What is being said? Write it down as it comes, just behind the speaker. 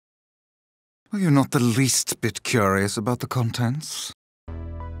Are you not the least bit curious about the contents?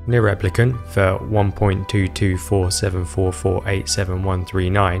 NieR Replicant for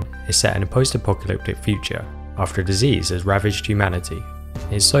 1.22474487139 is set in a post-apocalyptic future after a disease has ravaged humanity.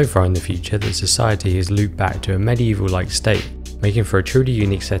 It is so far in the future that society has looped back to a medieval-like state, making for a truly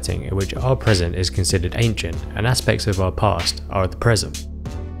unique setting in which our present is considered ancient and aspects of our past are the present.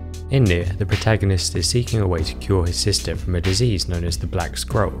 In NieR, the protagonist is seeking a way to cure his sister from a disease known as the Black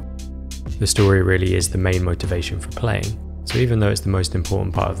Scroll. The story really is the main motivation for playing, so even though it's the most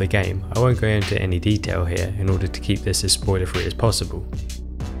important part of the game, I won't go into any detail here in order to keep this as spoiler-free as possible.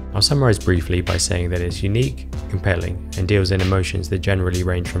 I'll summarise briefly by saying that it's unique, compelling, and deals in emotions that generally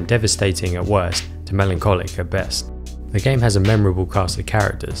range from devastating at worst to melancholic at best. The game has a memorable cast of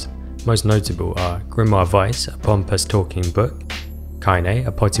characters. Most notable are Grimoire Weiss, a pompous talking book, Kaine,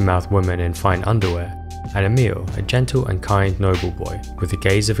 a potty-mouthed woman in fine underwear, and Emil, a gentle and kind noble boy with the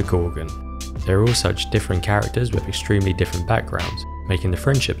gaze of a gorgon. They are all such different characters with extremely different backgrounds, making the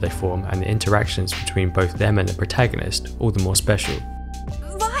friendship they form and the interactions between both them and the protagonist all the more special.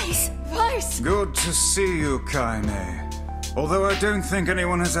 Weiss! Good to see you, Kaine. Although I don't think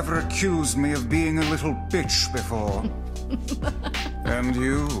anyone has ever accused me of being a little bitch before. And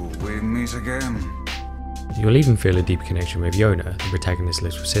you, we meet again. You'll even feel a deep connection with Yona, the protagonist's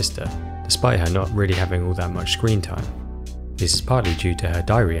little sister, despite her not really having all that much screen time. This is partly due to her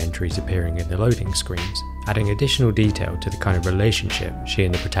diary entries appearing in the loading screens, adding additional detail to the kind of relationship she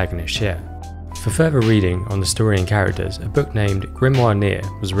and the protagonist share. For further reading on the story and characters, a book named Grimoire NieR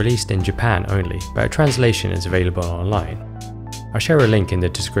was released in Japan only, but a translation is available online. I'll share a link in the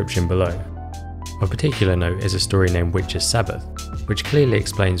description below. Of particular note is a story named Witch's Sabbath, which clearly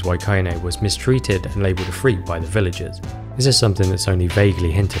explains why Kaine was mistreated and labelled a freak by the villagers. This is something that's only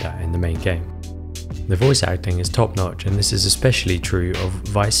vaguely hinted at in the main game. The voice acting is top notch, and this is especially true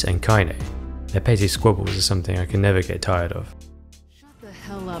of Weiss and Kaine. Their petty squabbles are something I can never get tired of. Shut the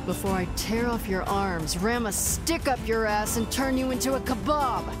hell up before I tear off your arms, ram a stick up your ass, and turn you into a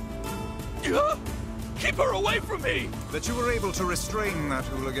kebab! Keep her away from me! That you were able to restrain that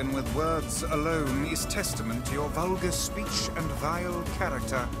hooligan with words alone is testament to your vulgar speech and vile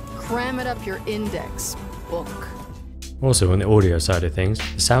character. Cram it up your index, book. Also, on the audio side of things,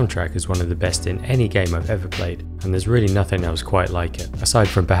 the soundtrack is one of the best in any game I've ever played, and there's really nothing else quite like it, aside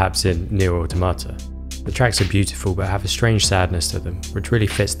from perhaps in NieR Automata. The tracks are beautiful but have a strange sadness to them, which really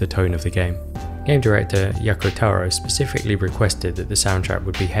fits the tone of the game. Game director Yako Taro specifically requested that the soundtrack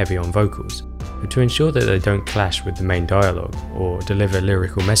would be heavy on vocals, but to ensure that they don't clash with the main dialogue or deliver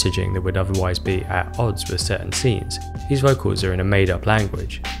lyrical messaging that would otherwise be at odds with certain scenes, these vocals are in a made-up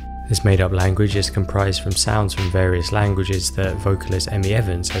language. This made-up language is comprised from sounds from various languages that vocalist Emmy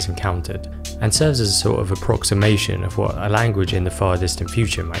Evans has encountered, and serves as a sort of approximation of what a language in the far distant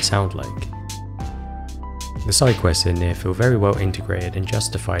future might sound like. The side quests in NieR feel very well integrated and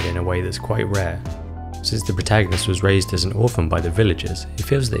justified in a way that's quite rare. Since the protagonist was raised as an orphan by the villagers, he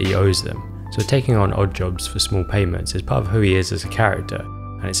feels that he owes them, so taking on odd jobs for small payments is part of who he is as a character,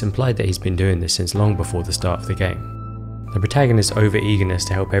 and it's implied that he's been doing this since long before the start of the game. The protagonist's over-eagerness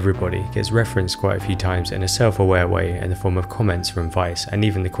to help everybody gets referenced quite a few times in a self-aware way in the form of comments from Weiss and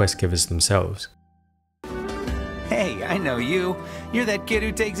even the quest givers themselves. Hey, I know you. You're that kid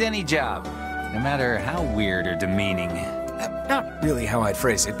who takes any job, no matter how weird or demeaning. Not really how I'd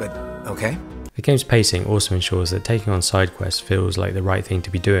phrase it, but okay. The game's pacing also ensures that taking on side quests feels like the right thing to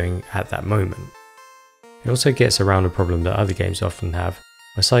be doing at that moment. It also gets around a problem that other games often have,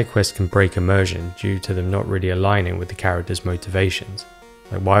 where side quests can break immersion due to them not really aligning with the character's motivations.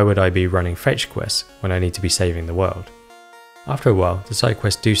 Like, why would I be running fetch quests when I need to be saving the world? After a while, the side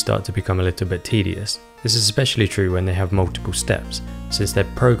quests do start to become a little bit tedious. This is especially true when they have multiple steps, since their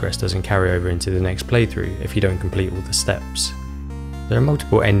progress doesn't carry over into the next playthrough if you don't complete all the steps. There are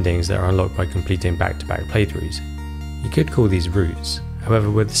multiple endings that are unlocked by completing back-to-back playthroughs. You could call these routes, however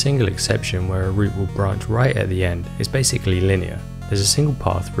with a single exception where a route will branch right at the end, it's basically linear. There's a single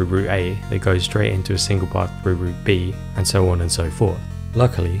path through Route A that goes straight into a single path through Route B, and so on and so forth.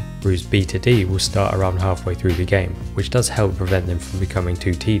 Luckily, routes B to D will start around halfway through the game, which does help prevent them from becoming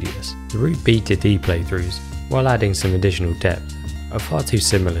too tedious. The Route B to D playthroughs, while adding some additional depth, are far too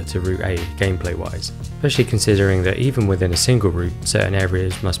similar to Route A gameplay wise, especially considering that even within a single route, certain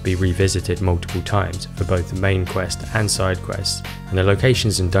areas must be revisited multiple times for both the main quest and side quests, and the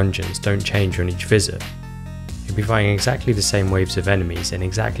locations and dungeons don't change on each visit. You'll be fighting exactly the same waves of enemies in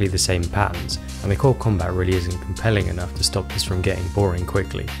exactly the same patterns, and the core combat really isn't compelling enough to stop this from getting boring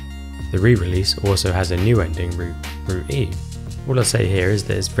quickly. The re-release also has a new ending route, Route E. All I'll say here is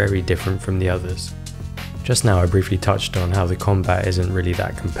that it's very different from the others. Just now I briefly touched on how the combat isn't really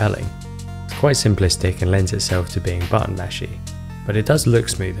that compelling. It's quite simplistic and lends itself to being button mashy, but it does look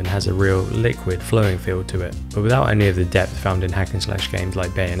smooth and has a real liquid flowing feel to it, but without any of the depth found in hack and slash games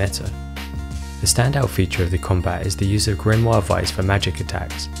like Bayonetta. The standout feature of the combat is the use of Grimoire Vice for magic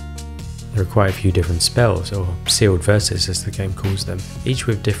attacks. There are quite a few different spells, or sealed verses as the game calls them, each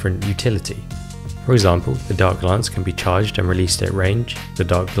with different utility. For example, the Dark Lance can be charged and released at range, the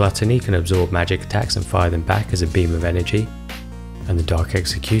Dark Gluttony can absorb magic attacks and fire them back as a beam of energy, and the Dark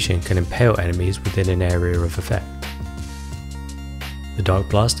Execution can impale enemies within an area of effect. The Dark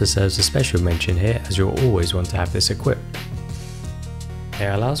Blaster serves a special mention here, as you'll always want to have this equipped. It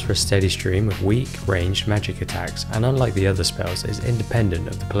allows for a steady stream of weak, ranged magic attacks, and unlike the other spells, is independent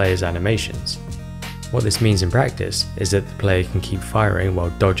of the player's animations. What this means in practice is that the player can keep firing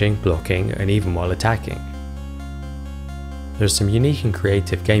while dodging, blocking, and even while attacking. There are some unique and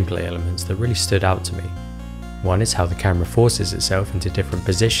creative gameplay elements that really stood out to me. One is how the camera forces itself into different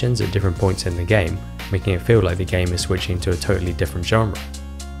positions at different points in the game, making it feel like the game is switching to a totally different genre.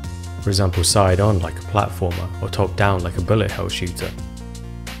 For example, side on like a platformer, or top down like a bullet hell shooter.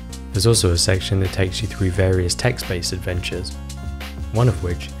 There's also a section that takes you through various text-based adventures, one of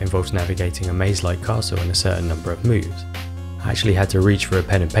which involves navigating a maze-like castle in a certain number of moves. I actually had to reach for a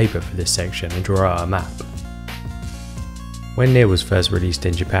pen and paper for this section and draw out a map. When NieR was first released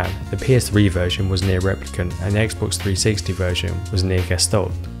in Japan, the PS3 version was NieR Replicant and the Xbox 360 version was NieR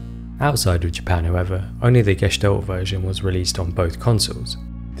Gestalt. Outside of Japan, however, only the Gestalt version was released on both consoles.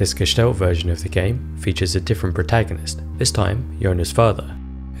 This Gestalt version of the game features a different protagonist, this time Yona's father.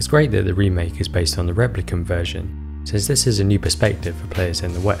 It's great that the remake is based on the Replicant version, since this is a new perspective for players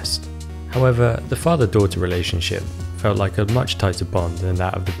in the West. However, the father-daughter relationship felt like a much tighter bond than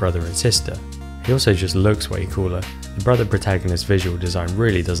that of the brother and sister. He also just looks way cooler. The brother protagonist's visual design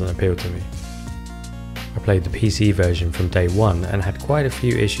really doesn't appeal to me. I played the PC version from day one and had quite a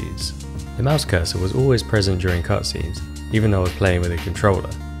few issues. The mouse cursor was always present during cutscenes, even though I was playing with a controller,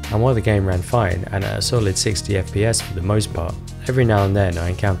 and while the game ran fine and at a solid 60 FPS for the most part, every now and then I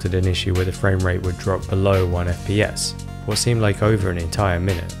encountered an issue where the frame rate would drop below 1 FPS, for what seemed like over an entire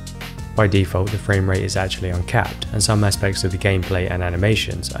minute. By default, the frame rate is actually uncapped, and some aspects of the gameplay and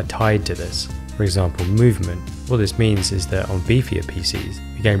animations are tied to this. For example, movement. What this means is that on beefier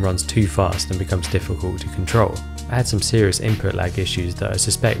PCs, the game runs too fast and becomes difficult to control. I had some serious input lag issues that I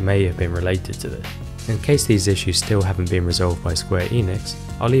suspect may have been related to this. In case these issues still haven't been resolved by Square Enix,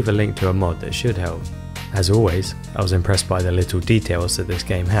 I'll leave a link to a mod that should help. As always, I was impressed by the little details that this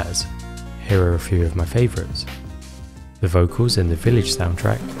game has. Here are a few of my favourites. The vocals in the Village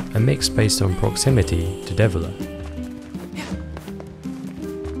soundtrack are mixed based on proximity to Deviler.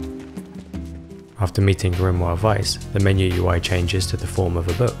 After meeting Grimoire Vice, the menu UI changes to the form of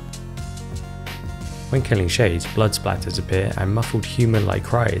a book. When killing shades, blood splatters appear and muffled human-like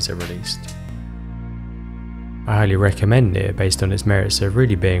cries are released. I highly recommend NieR based on its merits of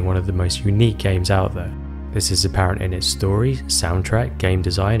really being one of the most unique games out there. This is apparent in its story, soundtrack, game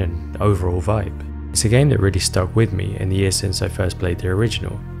design, and overall vibe. It's a game that really stuck with me in the years since I first played the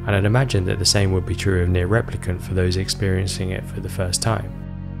original, and I'd imagine that the same would be true of NieR Replicant for those experiencing it for the first time.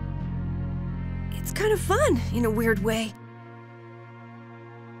 It's kind of fun, in a weird way.